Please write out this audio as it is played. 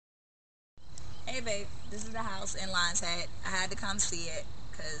Hey babe, this is the house in Lionshead. I had to come see it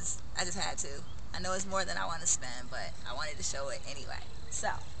because I just had to. I know it's more than I want to spend, but I wanted to show it anyway. So,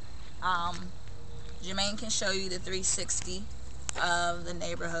 um, Jermaine can show you the 360 of the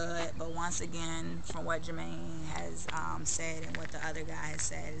neighborhood, but once again, from what Jermaine has said and what the other guy has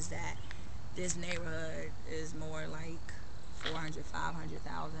said, is that this neighborhood is more like 400,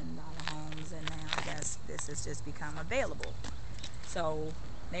 $500,000 homes, and now I guess this has just become available. So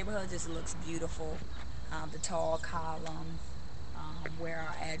neighborhood just looks beautiful. The tall columns, where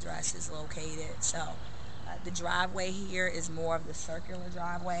our address is located. So the driveway here is more of the circular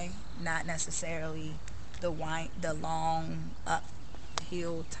driveway, not necessarily the long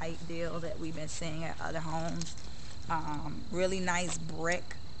uphill type deal that we've been seeing at other homes. Really nice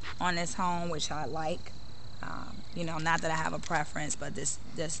brick on this home, which I like. Not that I have a preference, but this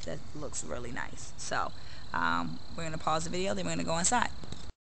that looks really nice. So we're gonna pause the video, then we're gonna go inside.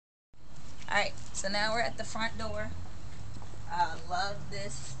 All right, so now we're at the front door. Love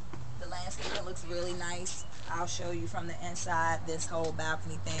this. The landscaping looks really nice. I'll show you from the inside. This whole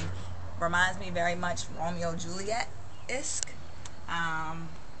balcony thing reminds me very much Romeo Juliet-esque.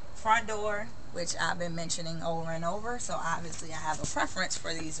 Front door, which I've been mentioning over and over. So obviously I have a preference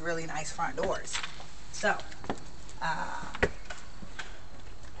for these really nice front doors. So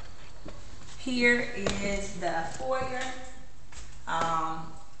here is the foyer.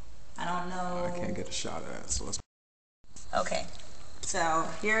 I don't know. I can't get a shot of that, so let's. Okay, so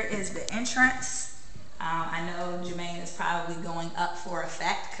here is the entrance. I know Jermaine is probably going up for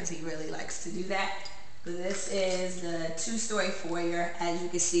effect because he really likes to do that. But this is the two-story foyer. As you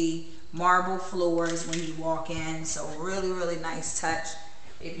can see, marble floors when you walk in, so really, really nice touch.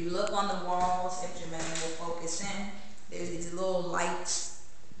 If you look on the walls, if Jermaine will focus in, there's these little lights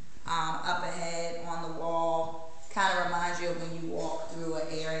up ahead on the wall. Kind of reminds you of when you walk through an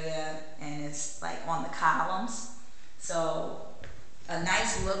area and it's like on the columns. So a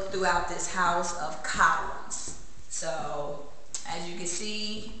nice look throughout this house of columns. So as you can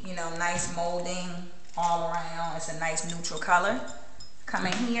see, nice molding all around. It's a nice neutral color.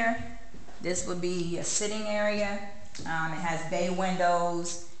 Coming here, this would be a sitting area. It has bay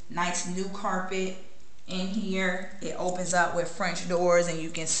windows, nice new carpet in here. It opens up with French doors and you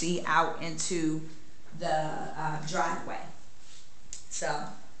can see out into the driveway. So,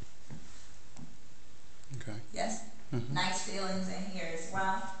 Okay. yes, Mm-hmm. nice ceilings in here as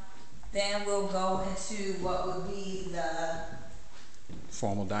well. Then we'll go into what would be the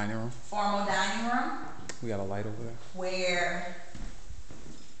Formal dining room. formal dining room, We got a light over there. where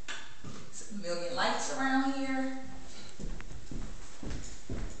there's a million lights around here.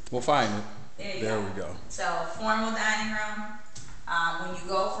 We'll find it. There we go. So, formal dining room. When you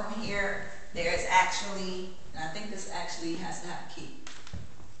go from here, there's actually, and I think this actually has to have a key.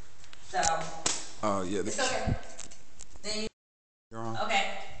 So, Yeah. it's okay. Then You're on.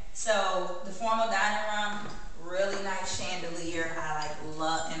 okay, so the formal dining room, really nice chandelier. I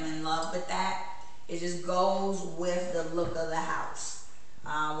am in love with that. It just goes with the look of the house,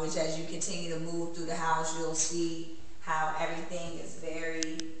 which as you continue to move through the house, you'll see how everything is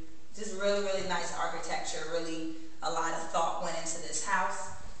just really, really nice architecture. Really, a lot of thought went into this house.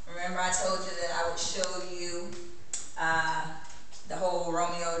 Remember I told you that I would show you the whole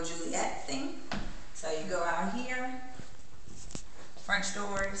Romeo Juliet thing. So you go out here, French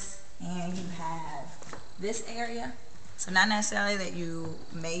doors, and you have this area. So not necessarily that you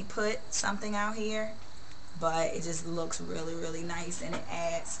may put something out here, but it just looks really, really nice, and it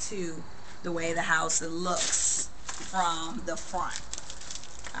adds to the way the house looks from the front.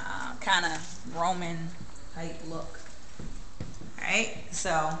 Kind of Roman type look. Alright,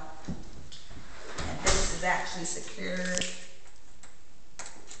 so and this is actually secured.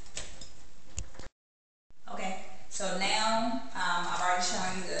 Okay, so now I've already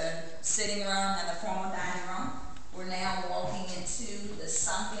shown you the sitting room and the formal dining room. We're now walking into the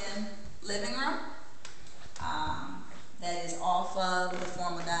sunken living room. That is off of the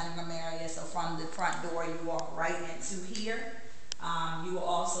formal dining room area. So from the front door, you walk right into here. You will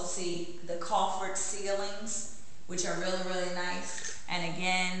also see the coffered ceilings, which are really, really nice. And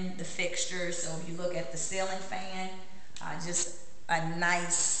again, the fixtures. So if you look at the ceiling fan, just a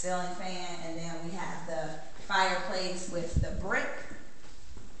nice ceiling fan. And then we have the fireplace with the brick,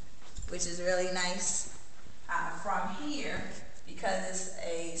 which is really nice. From here, because it's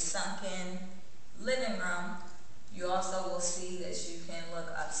a sunken living room, you also will see that you can look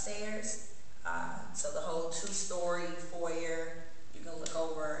upstairs. So the whole two-story foyer, you can look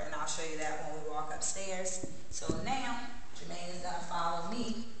over, and I'll show you that when we walk upstairs. So now, Jermaine is going to follow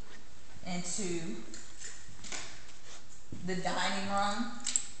me into the dining room.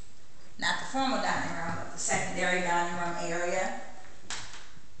 Not the formal dining room, but the secondary dining room area.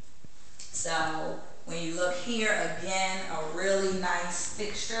 So when you look here, again, a really nice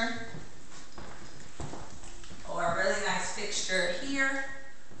fixture, or a really nice fixture here.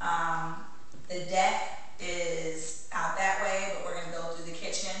 The deck is out that way, but we're going to go through the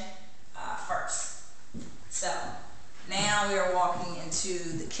kitchen first. So now we are walking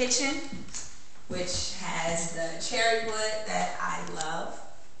into the kitchen, which has the cherry wood that I love.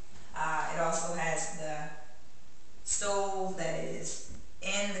 It also has the stove that is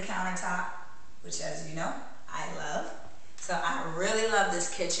in the countertop, which, as you know, I love. So I really love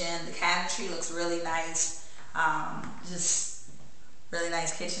this kitchen. The cabinetry looks really nice. Just really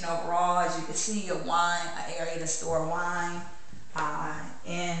nice kitchen overall. As you can see, an area to store wine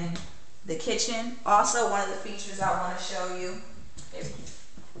in the kitchen. Also, one of the features I want to show you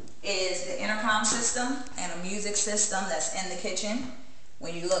is the intercom system and a music system that's in the kitchen.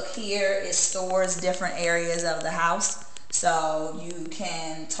 When you look here, it stores different areas of the house. So you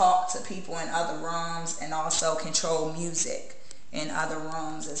can talk to people in other rooms and also control music in other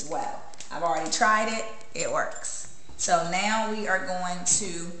rooms as well. I've already tried it. It works. So now we are going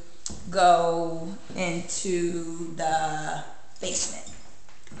to go into the basement.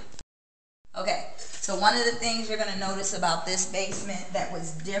 Okay, so one of the things you're going to notice about this basement that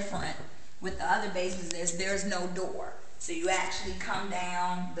was different with the other basements is there's no door. So you actually come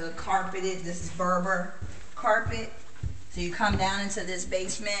down the carpeted, this is Berber carpet. So you come down into this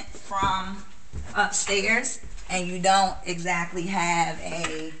basement from upstairs, and you don't exactly have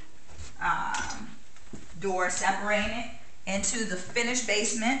a door separating it into the finished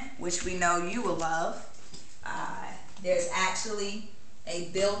basement, which we know you will love. There's actually a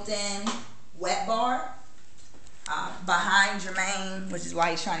built-in wet bar behind Jermaine, which is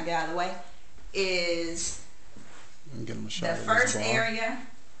why he's trying to get out of the way, is the first area,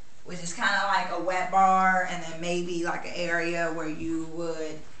 which is kind of like a wet bar, and then maybe like an area where you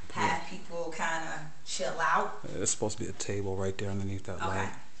would have people kind of chill out. There's supposed to be a table right there underneath that light.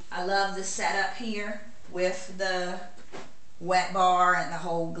 I love the setup here with the wet bar and the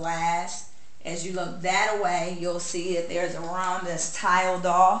whole glass. As you look that way, you'll see that there's a room that's tiled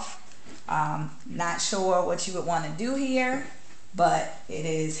off. Not sure what you would want to do here, but it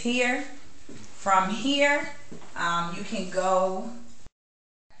is here. From here, you can go.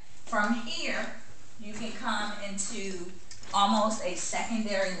 From here, you can come into almost a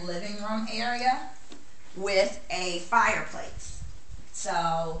secondary living room area with a fireplace.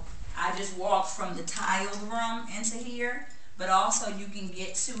 So I just walked from the tiled room into here, but also you can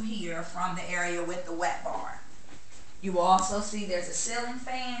get to here from the area with the wet bar. You will also see there's a ceiling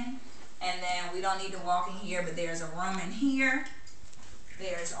fan, and then we don't need to walk in here, but there's a room in here.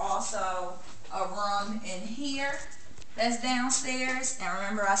 There's also a room in here that's downstairs. And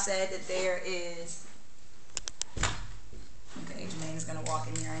remember I said that there is, okay, Jermaine is gonna walk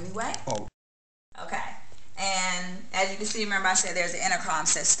in here anyway. Oh. Okay, and as you can see, remember I said there's an intercom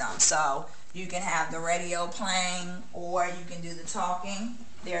system. So you can have the radio playing, or you can do the talking.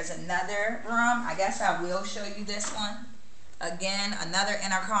 There's another room. I guess I will show you this one. Again, another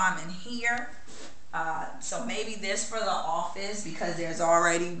intercom in here. So maybe this for the office, because there's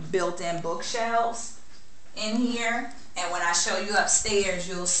already built-in bookshelves in here. And when I show you upstairs,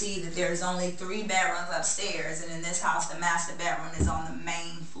 you'll see that there's only 3 bedrooms upstairs, and in this house the master bedroom is on the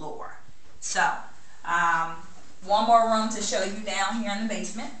main floor. So one more room to show you down here in the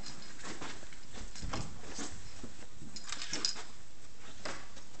basement.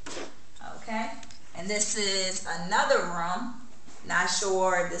 Okay, and this is another room. Not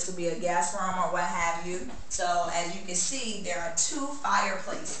sure if this will be a guest room or what have you. So as you can see, there are 2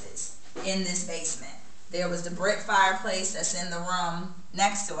 fireplaces in this basement. There was the brick fireplace that's in the room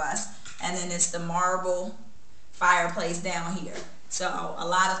next to us, and then it's the marble fireplace down here. So a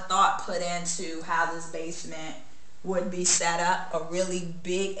lot of thought put into how this basement would be set up. A really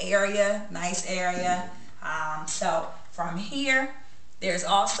big area, nice area. So from here, there's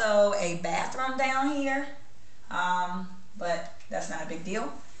also a bathroom down here, but that's not a big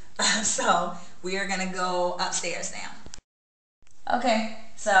deal. So we are gonna go upstairs now. Okay,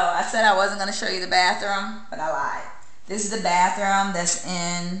 so I said I wasn't gonna show you the bathroom, but I lied. This is the bathroom that's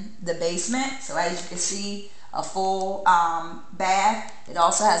in the basement. So as you can see, a full bath. It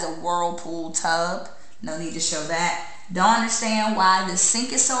also has a whirlpool tub. No need to show that. Don't understand why the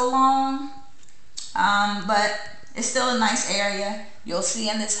sink is so long, but it's still a nice area. You'll see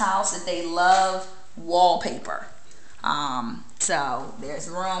in this house that they love wallpaper. So there's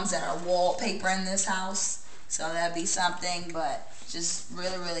rooms that are wallpaper in this house. So that'd be something, but just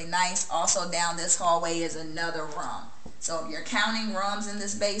really, really nice. Also down this hallway is another room. So if you're counting rooms in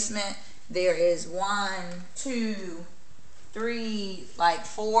this basement, there is 4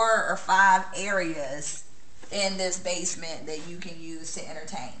 or 5 areas in this basement that you can use to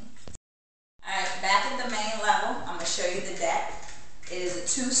entertain. Alright, back at the main level, I'm going to show you the deck. It is a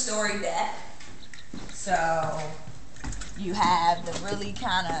 2-story deck. So you have the really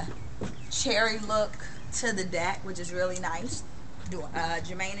kind of cherry look to the deck, which is really nice.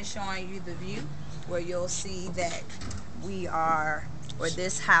 Jermaine is showing you the view where you'll see that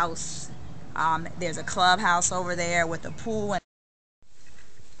this house, there's a clubhouse over there with a pool.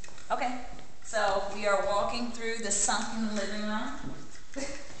 Okay, so we are walking through the sunken living room.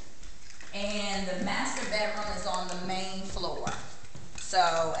 And the master bedroom is on the main floor.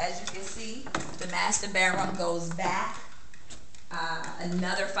 So as you can see, the master bedroom goes back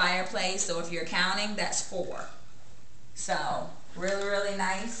another fireplace. So if you're counting, that's 4. So really, really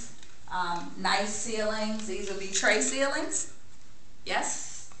nice. Nice ceilings. These will be tray ceilings.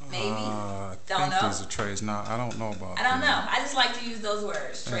 Yes? Maybe? I don't think know. These are trays. No, I don't know about I don't know. I just like to use those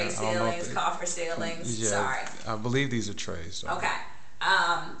words. Tray ceilings, coffer ceilings. Yeah, sorry. I believe these are trays. So. Okay.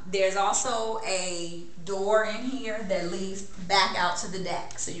 There's also a door in here that leads back out to the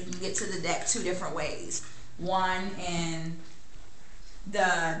deck. So you can get to the deck 2 different ways. One in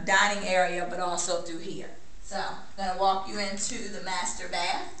the dining area, but also through here. So I'm going to walk you into the master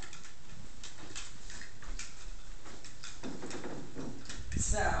bath.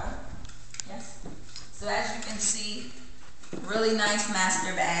 So as you can see, really nice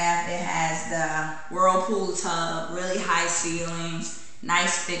master bath. It has the whirlpool tub, really high ceilings,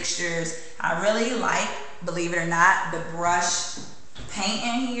 nice fixtures. I really like, believe it or not, the brush paint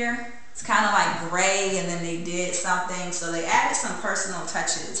in here. It's kind of like gray, and then they did something. So they added some personal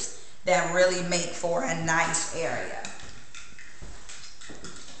touches that really make for a nice area.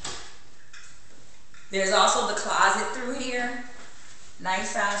 There's also the closet through here.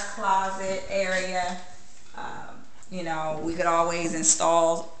 Nice size closet area. You know, we could always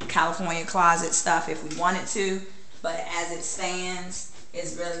install California closet stuff if we wanted to, but as it stands,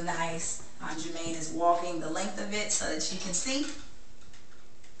 it's really nice. Jermaine is walking the length of it so that you can see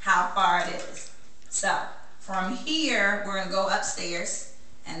how far it is. So from here, we're going to go upstairs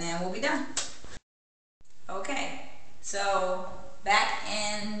and then we'll be done. Okay, so back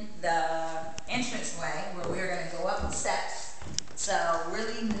in the entranceway where we're going to go up the steps. So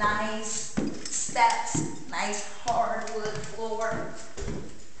really nice steps, nice hardwood floor.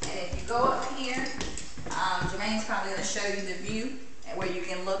 And if you go up here, Jermaine's probably going to show you the view where you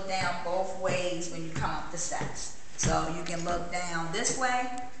can look down both ways when you come up the steps. So you can look down this way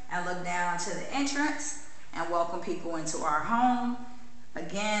and look down to the entrance and welcome people into our home.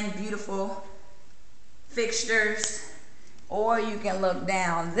 Again, beautiful fixtures. Or you can look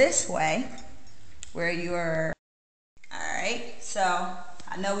down this way where you're... Alright, so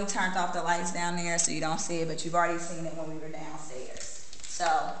I know we turned off the lights down there so you don't see it, but you've already seen it when we were downstairs.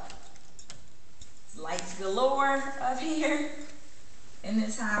 So, lights galore up here in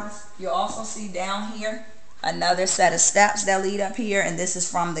this house. You'll also see down here another set of steps that lead up here, and this is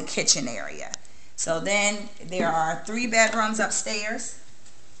from the kitchen area. So then there are 3 bedrooms upstairs.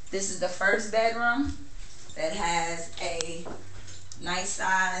 This is the first bedroom that has a nice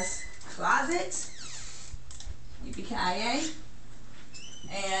size closet, yippee-ki-yay,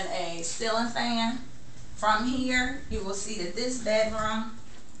 and a ceiling fan. From here, you will see that this bedroom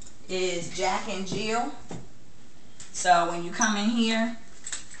is Jack and Jill. So when you come in here,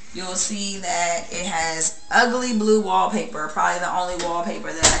 you'll see that it has ugly blue wallpaper. Probably the only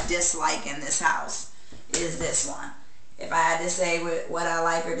wallpaper that I dislike in this house is this one. If I had to say what I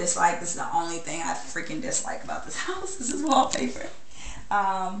like or dislike, this is the only thing I freaking dislike about this house. This is wallpaper.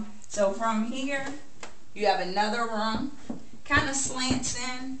 So from here, you have another room. Kind of slants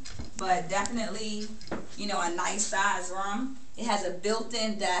in, but definitely, you know, a nice size room. It has a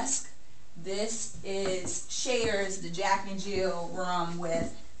built-in desk. This shares the Jack and Jill room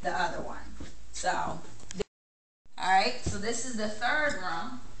with the other one. So, alright, so this is the third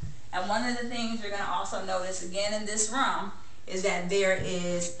room. And one of the things you're going to also notice again in this room is that there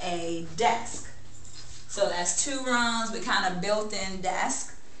is a desk. So that's 2 rooms with kind of built-in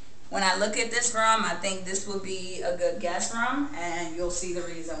desk. When I look at this room, I think this would be a good guest room, and you'll see the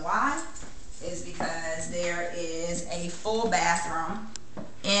reason why is because there is a full bathroom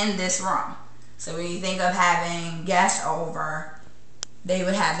in this room. So when you think of having guests over, they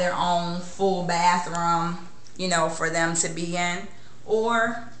would have their own full bathroom, you know, for them to be in.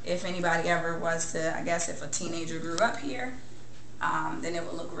 Or if anybody ever was to, I guess if a teenager grew up here, then it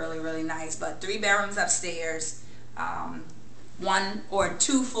would look really, really nice. But 3 bedrooms upstairs, 1 or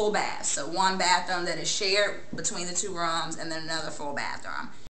 2 full baths. So 1 bathroom that is shared between the 2 rooms, and then another full bathroom.